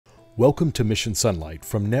Welcome to Mission Sonlight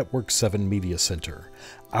from Network 7 Media Center.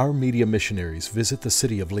 Our media missionaries visit the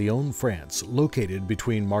city of Lyon, France, located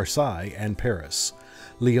between Marseille and Paris.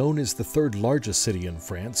 Lyon is the third largest city in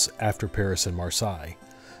France after Paris and Marseille.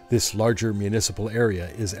 This larger municipal area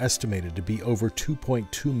is estimated to be over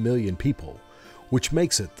 2.2 million people, which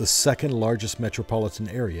makes it the second largest metropolitan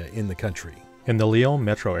area in the country. In the Lyon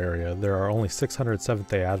metro area, there are only 600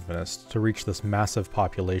 Seventh-day Adventists to reach this massive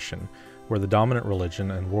population, where the dominant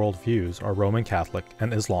religion and worldviews are Roman Catholic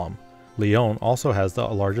and Islam. Lyon also has the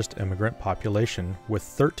largest immigrant population, with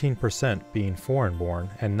 13% being foreign-born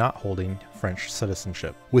and not holding French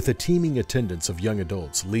citizenship. With a teeming attendance of young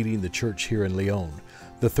adults leading the church here in Lyon,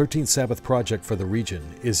 the 13th Sabbath Project for the region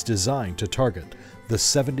is designed to target the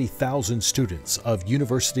 70,000 students of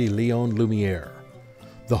University Lyon Lumiere.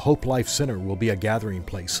 The Hope Life Center will be a gathering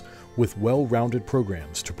place with well-rounded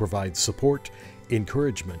programs to provide support,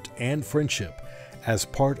 encouragement, and friendship as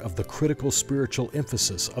part of the critical spiritual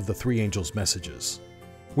emphasis of the Three Angels' messages.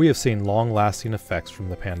 We have seen long-lasting effects from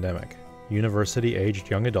the pandemic. University-aged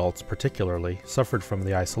young adults particularly suffered from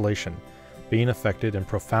the isolation. Being affected in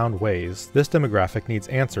profound ways, this demographic needs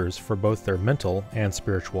answers for both their mental and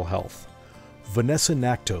spiritual health. Vanessa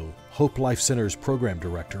Nacto, Hope Life Center's program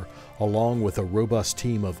director, along with a robust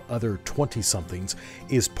team of other 20-somethings,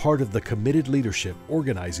 is part of the committed leadership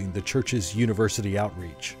organizing the church's university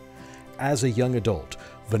outreach. As a young adult,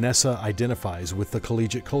 Vanessa identifies with the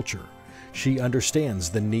collegiate culture. She understands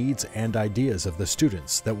the needs and ideas of the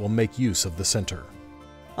students that will make use of the center.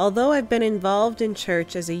 Although I've been involved in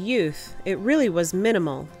church as a youth, it really was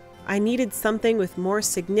minimal. I needed something with more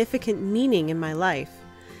significant meaning in my life.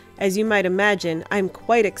 As you might imagine, I'm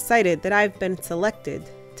quite excited that I've been selected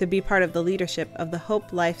to be part of the leadership of the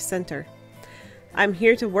Hope Life Center. I'm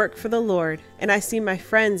here to work for the Lord, and I see my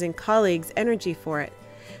friends and colleagues' energy for it.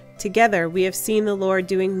 Together, we have seen the Lord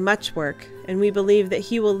doing much work, and we believe that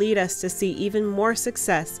He will lead us to see even more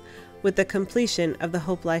success with the completion of the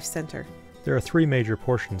Hope Life Center. There are three major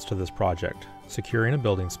portions to this project: securing a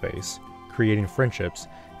building space, creating friendships,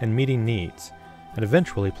 and meeting needs, and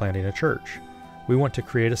eventually planting a church. We want to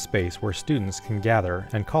create a space where students can gather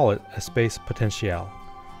and call it a Space Potentiel,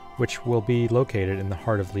 which will be located in the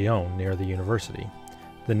heart of Lyon near the university.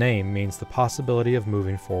 The name means the possibility of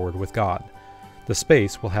moving forward with God. The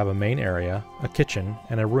space will have a main area, a kitchen,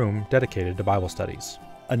 and a room dedicated to Bible studies.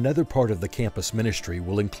 Another part of the campus ministry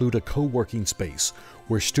will include a co-working space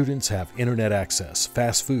where students have internet access,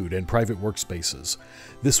 fast food, and private workspaces.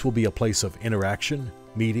 This will be a place of interaction,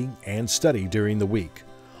 meeting, and study during the week.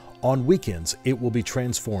 On weekends, it will be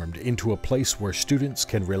transformed into a place where students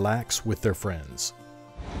can relax with their friends.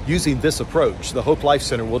 Using this approach, the Hope Life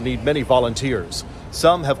Center will need many volunteers.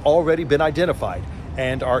 Some have already been identified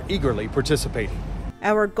and are eagerly participating.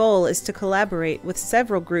 Our goal is to collaborate with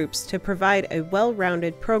several groups to provide a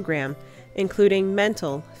well-rounded program, including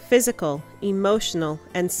mental, physical, emotional,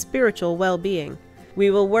 and spiritual well-being.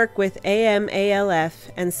 We will work with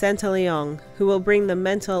AMALF and Saint-Lyon, who will bring the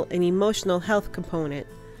mental and emotional health component.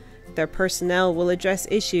 Their personnel will address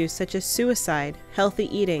issues such as suicide, healthy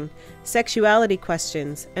eating, sexuality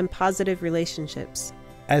questions, and positive relationships.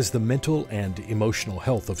 As the mental and emotional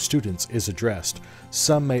health of students is addressed,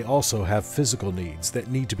 some may also have physical needs that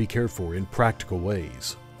need to be cared for in practical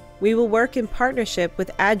ways. We will work in partnership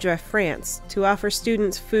with ADRA France to offer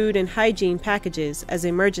students food and hygiene packages as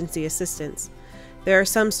emergency assistance. There are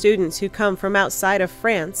some students who come from outside of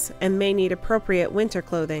France and may need appropriate winter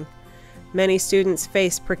clothing. Many students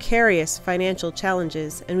face precarious financial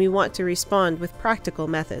challenges, and we want to respond with practical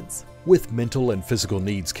methods. With mental and physical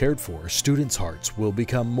needs cared for, students' hearts will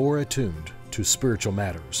become more attuned to spiritual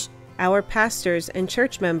matters. Our pastors and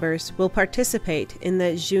church members will participate in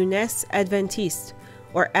the Jeunesse Adventiste,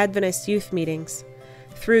 or Adventist youth meetings.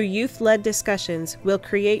 Through youth-led discussions, we'll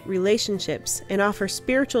create relationships and offer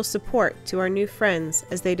spiritual support to our new friends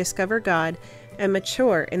as they discover God and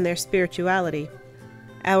mature in their spirituality.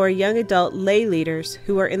 Our young adult lay leaders,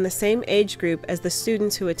 who are in the same age group as the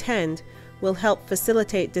students who attend, will help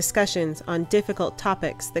facilitate discussions on difficult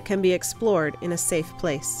topics that can be explored in a safe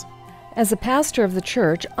place. As a pastor of the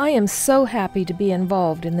church, I am so happy to be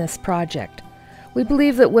involved in this project. We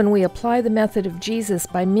believe that when we apply the method of Jesus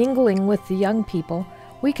by mingling with the young people,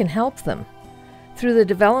 we can help them. Through the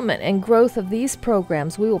development and growth of these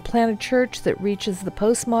programs, we will plant a church that reaches the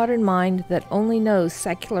postmodern mind that only knows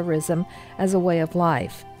secularism as a way of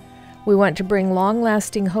life. We want to bring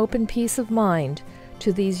long-lasting hope and peace of mind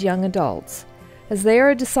to these young adults. As they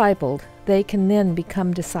are discipled, they can then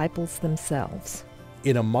become disciples themselves.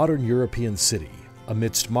 In a modern European city,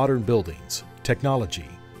 amidst modern buildings, technology,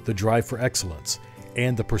 the drive for excellence,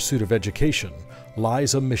 and the pursuit of education,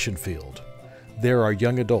 lies a mission field. There are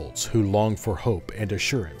young adults who long for hope and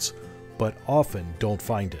assurance, but often don't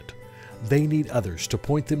find it. They need others to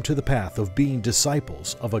point them to the path of being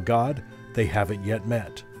disciples of a God they haven't yet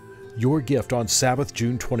met. Your gift on Sabbath,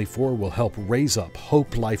 June 24 will help raise up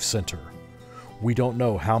Hope Life Center. We don't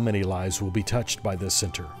know how many lives will be touched by this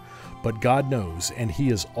center, but God knows, and He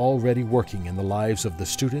is already working in the lives of the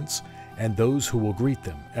students and those who will greet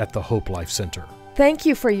them at the Hope Life Center. Thank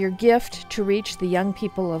you for your gift to reach the young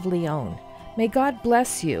people of Lyon. May God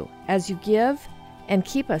bless you as you give and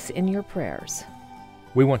keep us in your prayers.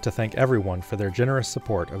 We want to thank everyone for their generous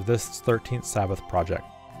support of this 13th Sabbath project.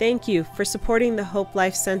 Thank you for supporting the Hope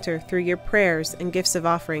Life Center through your prayers and gifts of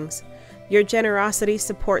offerings. Your generosity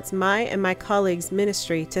supports my and my colleagues'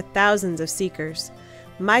 ministry to thousands of seekers.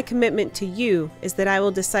 My commitment to you is that I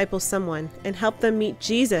will disciple someone and help them meet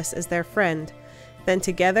Jesus as their friend. Then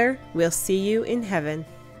together, we'll see you in heaven.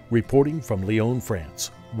 Reporting from Lyon,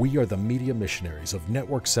 France, we are the media missionaries of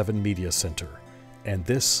Network 7 Media Center, and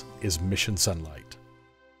this is Mission Sonlight.